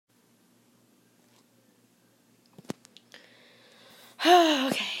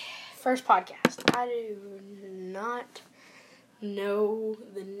Okay, first podcast. I do not know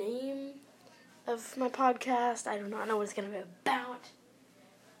the name of my podcast. I do not know what it's going to be about.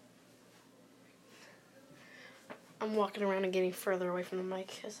 I'm walking around and getting further away from the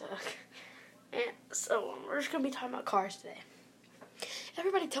mic. So we're just going to be talking about cars today.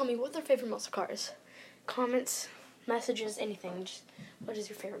 Everybody tell me what their favorite muscle car is. Comments, messages, anything. Just, what is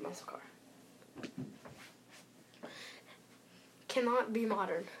your favorite muscle car? Cannot be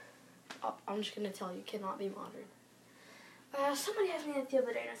modern. I'm just going to tell you, cannot be modern. Somebody asked me that the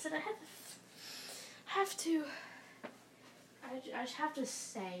other day, and I said I just have to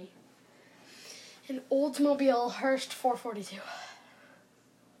say an Oldsmobile Hurst 442.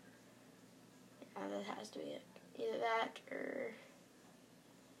 That has to be it. Either that or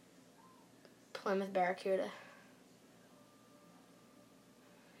Plymouth Barracuda.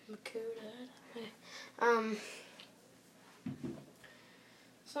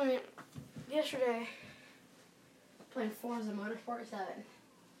 So yesterday, playing Forza Motorsport 7,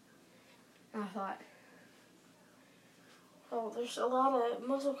 and I thought, oh, there's a lot of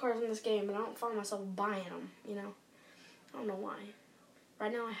muscle cars in this game, but I don't find myself buying them, I don't know why.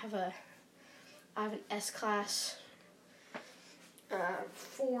 Right now I have an S-Class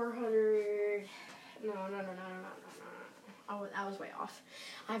 400, no. I was way off.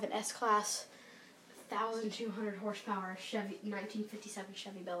 I have an S-Class 1,200 horsepower 1957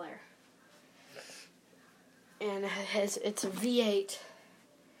 Chevy Bel Air. And it's a V8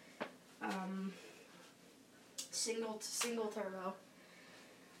 single turbo.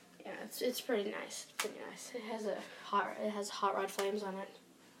 Yeah, it's pretty nice. It has hot rod flames on it.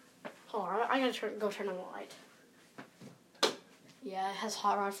 Hold on, I gotta go turn on the light. Yeah, it has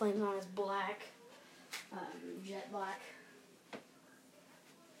hot rod flames on it. It's black, jet black.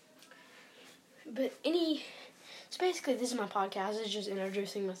 But so basically this is my podcast. It's just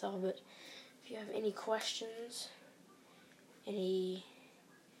introducing myself. But if you have any questions, any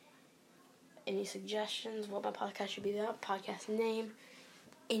suggestions, what my podcast should be about, podcast name,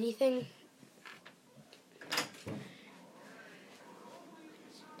 anything,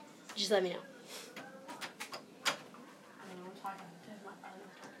 just let me know.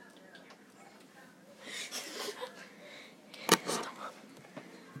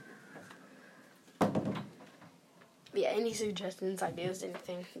 Yeah, any suggestions, ideas,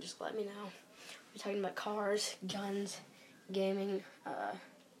 anything, just let me know. We're talking about cars, guns, gaming,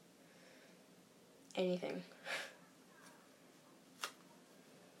 anything.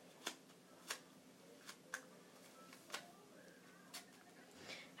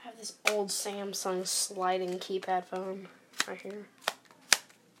 I have this old Samsung sliding keypad phone right here.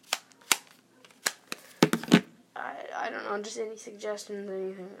 I don't know, just any suggestions,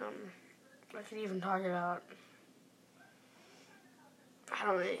 anything I could even talk about. I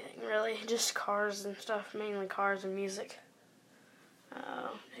don't know anything, really. Just cars and stuff. Mainly cars and music.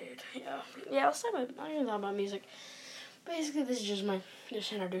 Oh, dude. Yeah, I don't even talk about music. Basically, this is just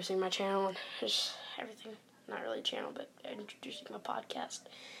introducing my channel and just everything. Not really a channel, but introducing my podcast.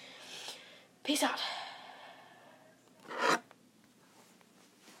 Peace out.